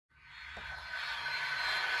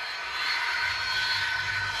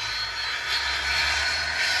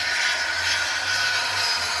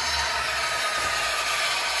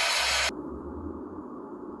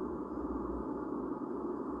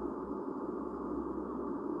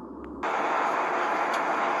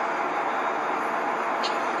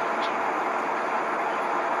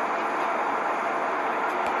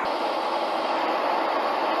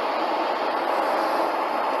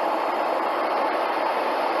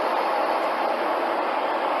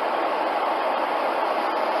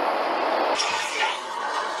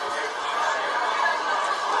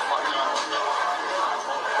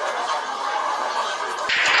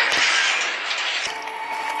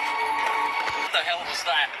hell was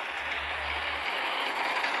that?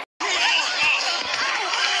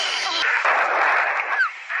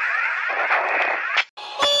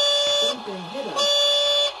 Something hit us.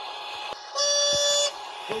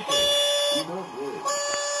 Okay, do not worry.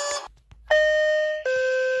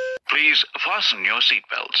 Please fasten your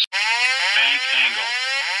seatbelts. Bank angle.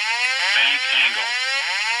 Bank angle.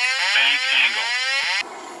 Bank angle.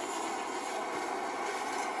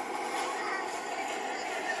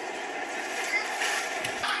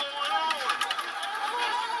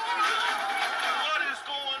 What is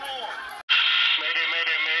going on? Mayday,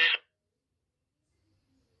 mayday, mayday.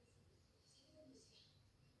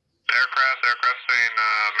 Aircraft saying,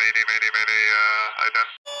 mayday, mayday, mayday,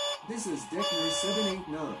 This is Deckner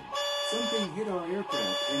 789. Something hit our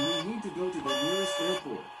aircraft and we need to go to the nearest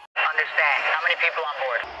airport. Understand. How many people on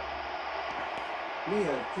board? We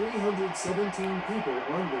have 317 people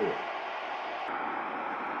on board.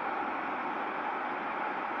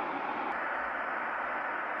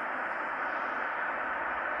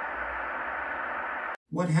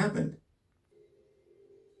 What happened?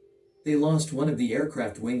 They lost one of the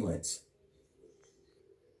aircraft winglets.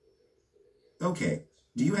 Okay,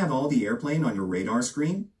 do you have all the airplane on your radar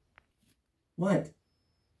screen? What?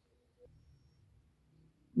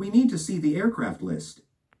 We need to see the aircraft list.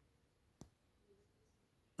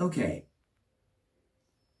 Okay.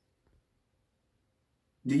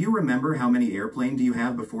 Do you remember how many airplane do you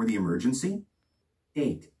have before the emergency?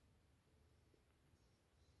 8.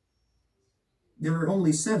 There are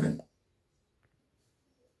only 7.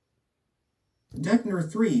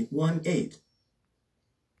 Deckner 318.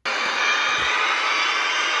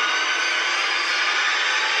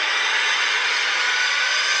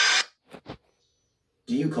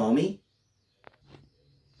 Do you call me?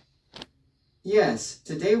 Yes,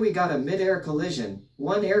 today we got a mid-air collision.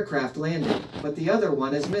 One aircraft landed, but the other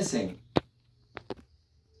one is missing.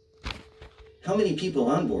 How many people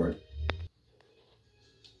on board?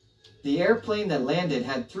 The airplane that landed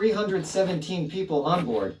had 317 people on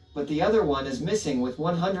board, but the other one is missing with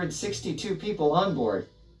 162 people on board.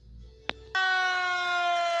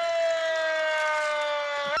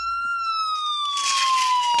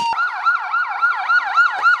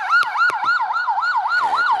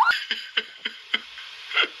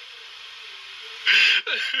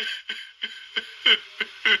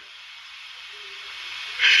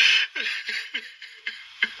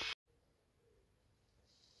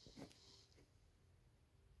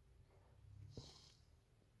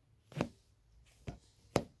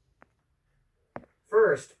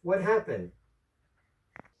 First, what happened?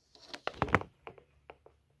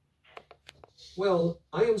 Well,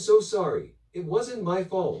 I am so sorry. It wasn't my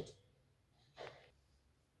fault.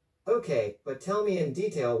 Okay, but tell me in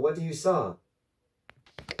detail what you saw.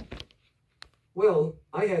 Well,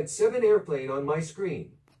 I had 7 airplane on my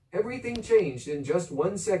screen. Everything changed in just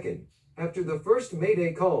 1 second. After the first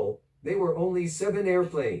Mayday call, they were only 7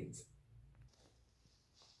 airplanes.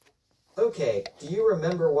 Okay, do you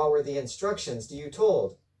remember what were the instructions you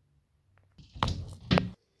told?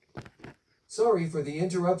 Sorry for the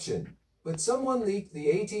interruption, but someone leaked the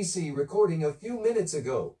ATC recording a few minutes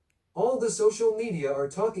ago. All the social media are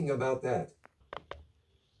talking about that.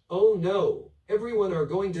 Oh no, everyone are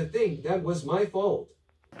going to think that was my fault.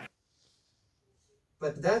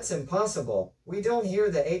 But that's impossible. We don't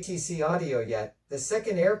hear the ATC audio yet. The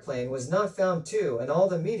second airplane was not found too, and all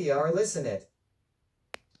the media are listening.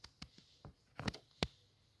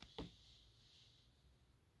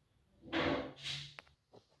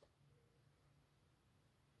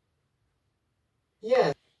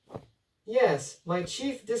 Yes, my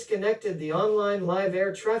chief disconnected the online live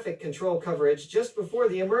air traffic control coverage just before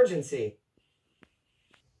the emergency.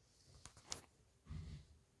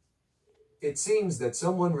 It seems that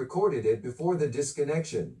someone recorded it before the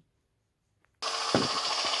disconnection.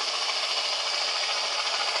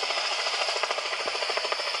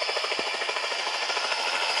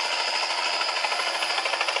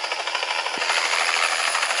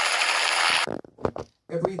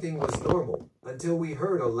 Everything was normal, until we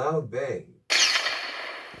heard a loud bang.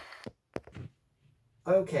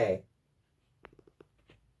 Okay.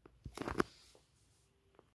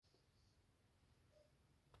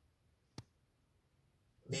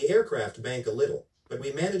 The aircraft banked a little, but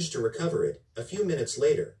we managed to recover it. A few minutes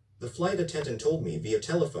later, the flight attendant told me via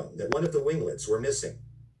telephone that one of the winglets were missing.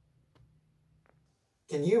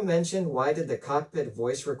 Can you mention why did the cockpit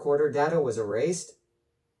voice recorder data was erased?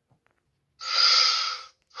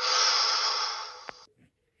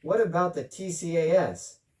 What about the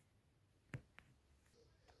TCAS?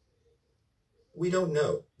 We don't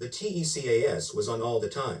know. The TECAS was on all the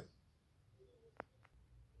time.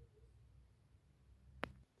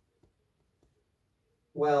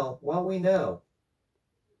 Well, what we know.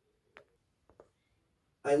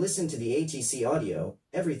 I listened to the ATC audio,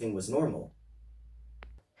 everything was normal.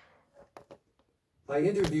 I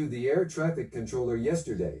interviewed the air traffic controller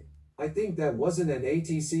yesterday. I think that wasn't an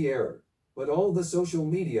ATC error, but all the social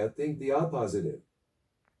media think the opposite.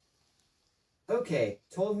 Okay,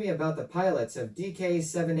 told me about the pilots of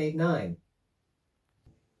DK789.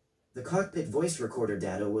 The cockpit voice recorder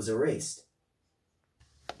data was erased.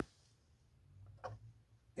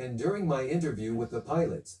 And during my interview with the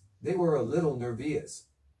pilots, they were a little nervous.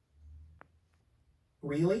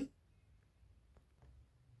 Really?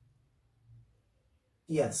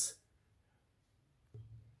 Yes.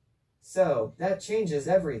 So, that changes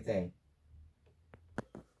everything.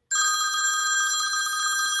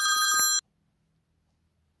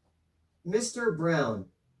 Mr. Brown.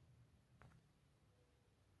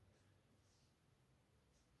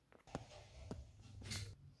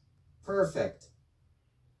 Perfect.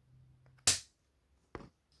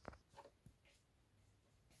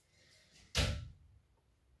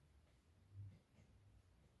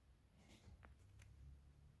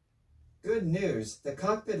 Good news, the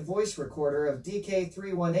cockpit voice recorder of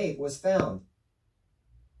DK318 was found.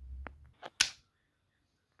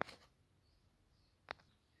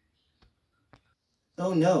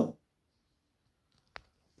 Oh no.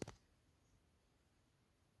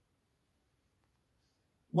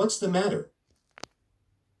 What's the matter?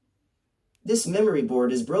 This memory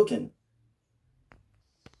board is broken.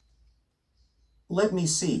 Let me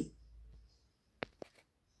see.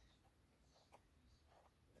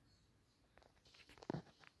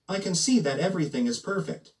 I can see that everything is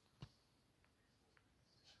perfect.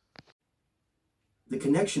 The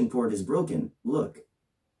connection port is broken, look.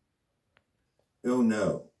 Oh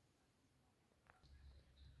no.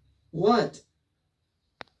 What?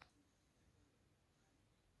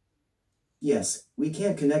 Yes, we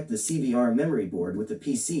can't connect the CVR memory board with the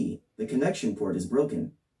PC, the connection port is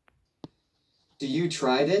broken. Do you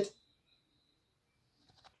tried it?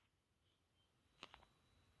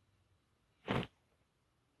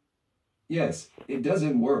 Yes, it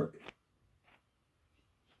doesn't work.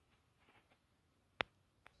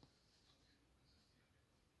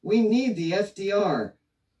 We need the FDR.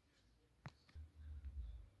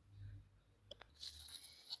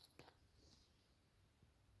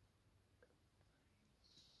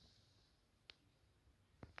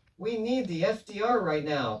 We need the FDR right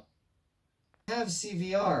now. Have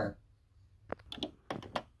CVR.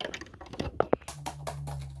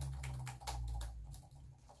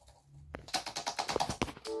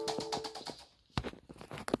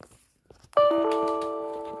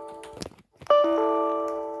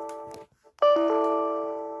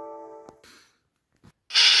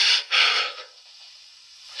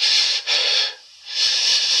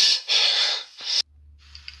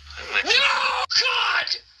 No, God!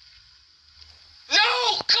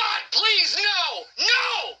 No, God, please, no!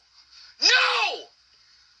 No! No!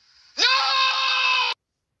 No!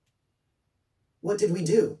 What did we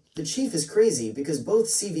do? The chief is crazy because both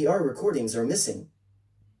CVR recordings are missing.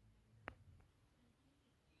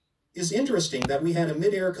 It's interesting that we had a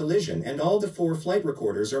mid-air collision and all the 4 flight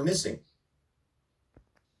recorders are missing.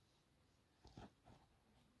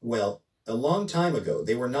 Well, a long time ago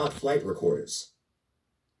they were not flight recorders.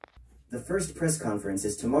 The first press conference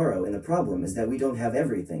is tomorrow and the problem is that we don't have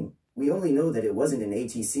everything. We only know that it wasn't an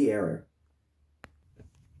ATC error.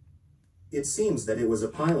 It seems that it was a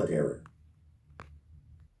pilot error.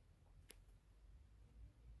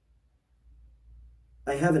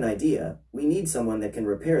 I have an idea. We need someone that can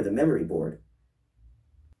repair the memory board.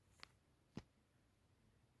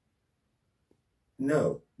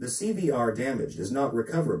 No, the CVR damage is not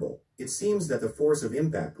recoverable. It seems that the force of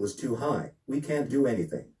impact was too high. We can't do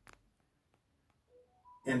anything.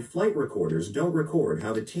 And flight recorders don't record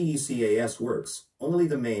how the TECAS works, only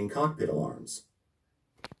the main cockpit alarms.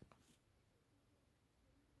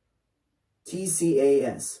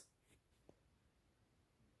 TCAS.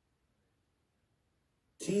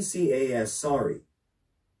 TCAS, sorry.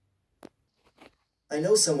 I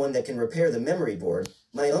know someone that can repair the memory board.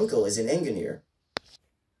 My uncle is an engineer.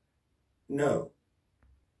 No.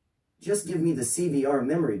 Just give me the CVR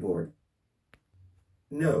memory board.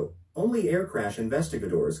 No. Only air crash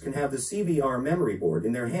investigators can have the CVR memory board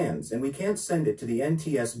in their hands, and we can't send it to the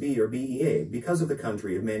NTSB or BEA because of the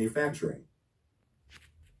country of manufacturing.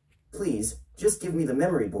 Please, just give me the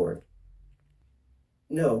memory board.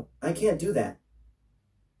 No, I can't do that.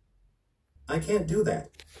 I can't do that.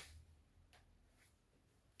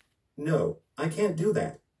 No, I can't do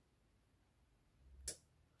that.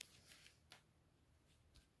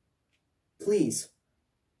 Please.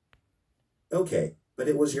 Okay, but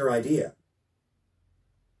it was your idea.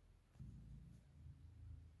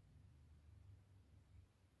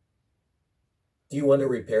 Do you want to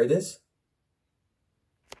repair this?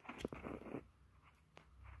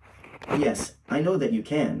 Yes, I know that you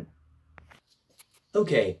can.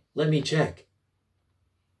 Okay, let me check.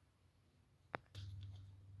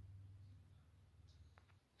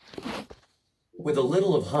 With a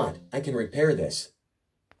little of hot, I can repair this.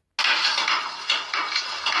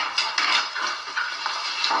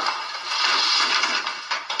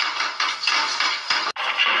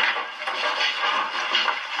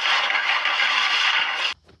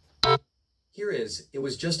 It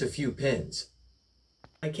was just a few pins.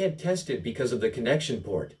 I can't test it because of the connection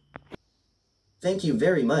port. Thank you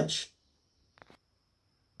very much.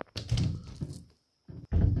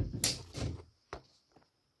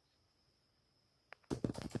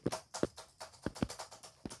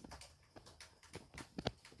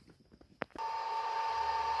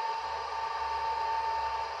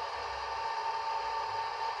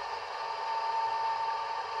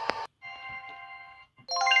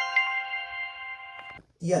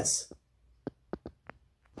 Yes.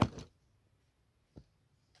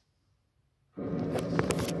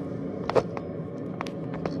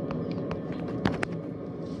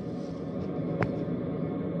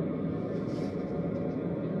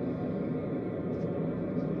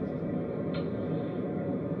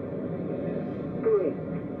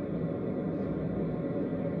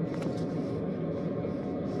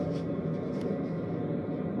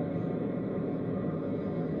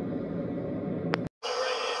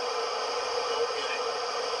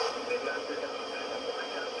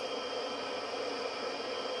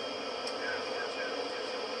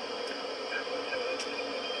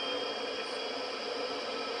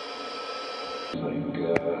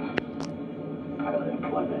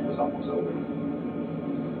 Unemployment is almost over.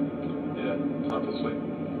 Yeah, time to sleep.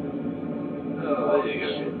 Oh, there you go.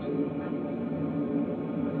 Shit, dude.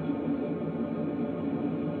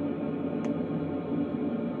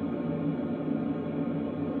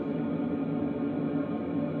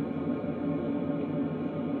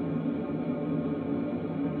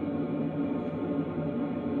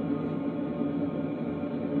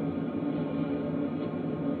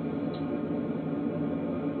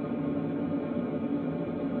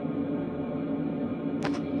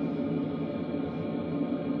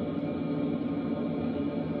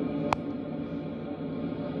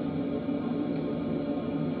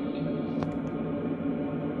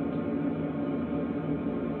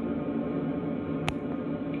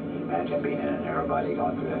 Imagine being in an everybody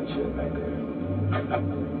going through that shit back there.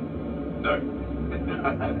 No.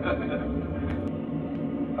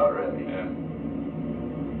 Oh, really? Yeah.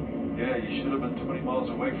 Yeah, you should have been 20 miles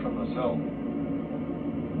away from the cell.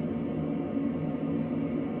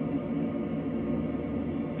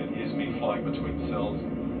 And here's me flying between cells.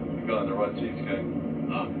 The guy on the right seat's going,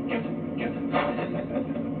 oh, get it.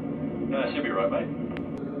 No, should be right, mate.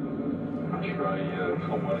 I'll try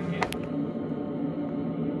call one again.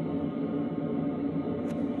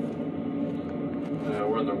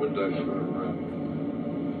 We're in the window for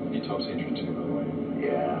ETOPS entry 2, by the way.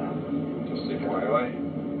 Yeah. Just FYI.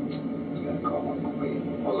 He's gonna call one quick.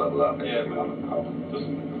 Hold up, look. Yeah, He's gonna call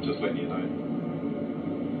him. just letting you know.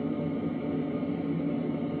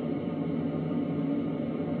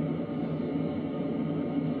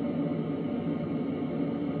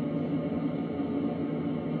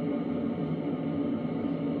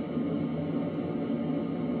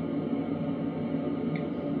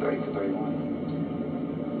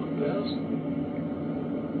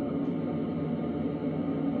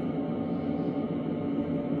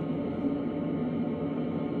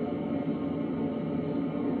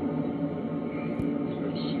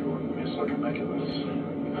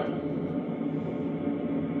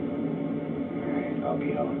 I'll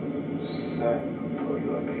be on set. I'll pull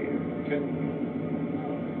you up here. Okay.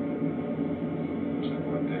 Check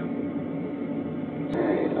one down.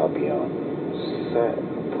 Alright, I'll be on set.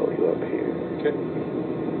 I'll pull you up here. Okay.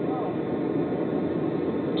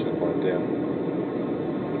 Check one down.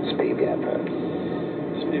 Speed gap pass.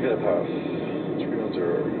 Speed gap pass.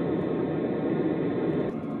 310.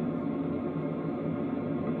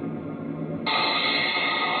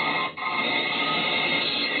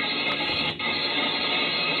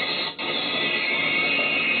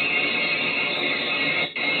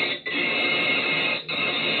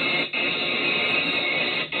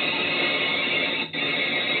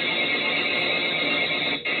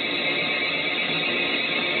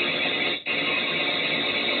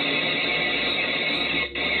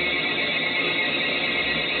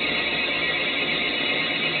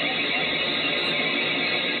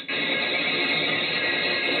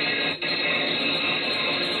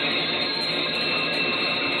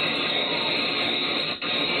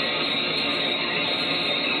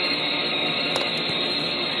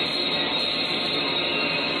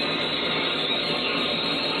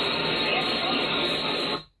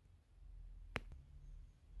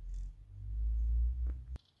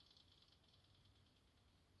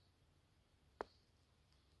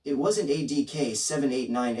 wasn't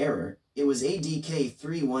ADK789 error, it was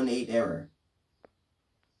ADK318 error.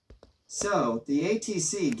 So, the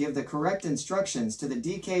ATC give the correct instructions to the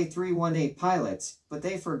DK318 pilots, but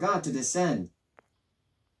they forgot to descend.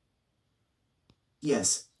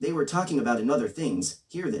 Yes, they were talking about another things.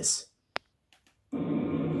 Hear this.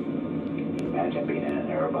 Imagine being in an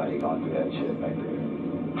aerobody going through that shit back there.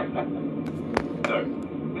 No.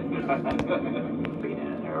 Being in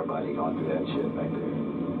an aerobody going through that shit back there.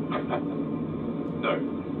 No.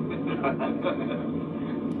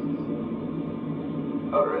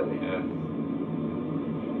 Oh, really? Yeah.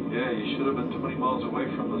 Yeah, you should have been 20 miles away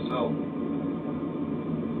from the cell.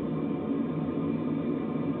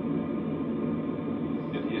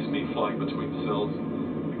 Here's me flying between cells. The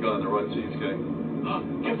guy in the right seat's going, oh,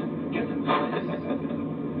 Captain.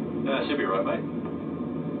 Yeah, should be right, mate.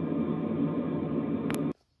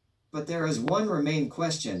 But there is one remaining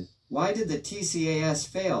question. Why did the TCAS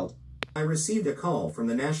failed? I received a call from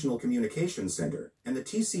the National Communications Center, and the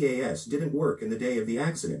TCAS didn't work in the day of the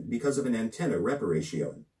accident because of an antenna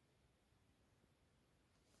reparation.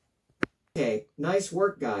 Okay, nice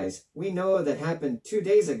work guys. We know that happened 2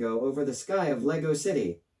 days ago over the sky of Lego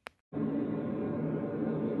City.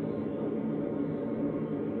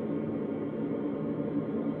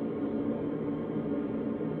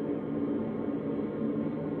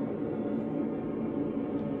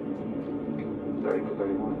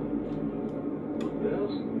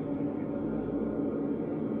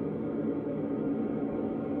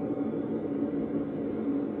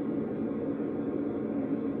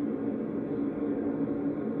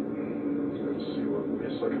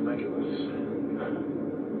 I can make it with this.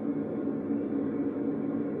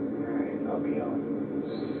 Alright, I'll be on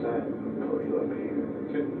set. Pull you up here.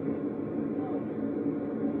 Okay.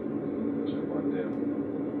 Check one down.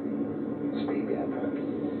 Speed gap.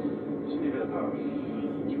 Speed up.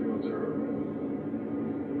 310.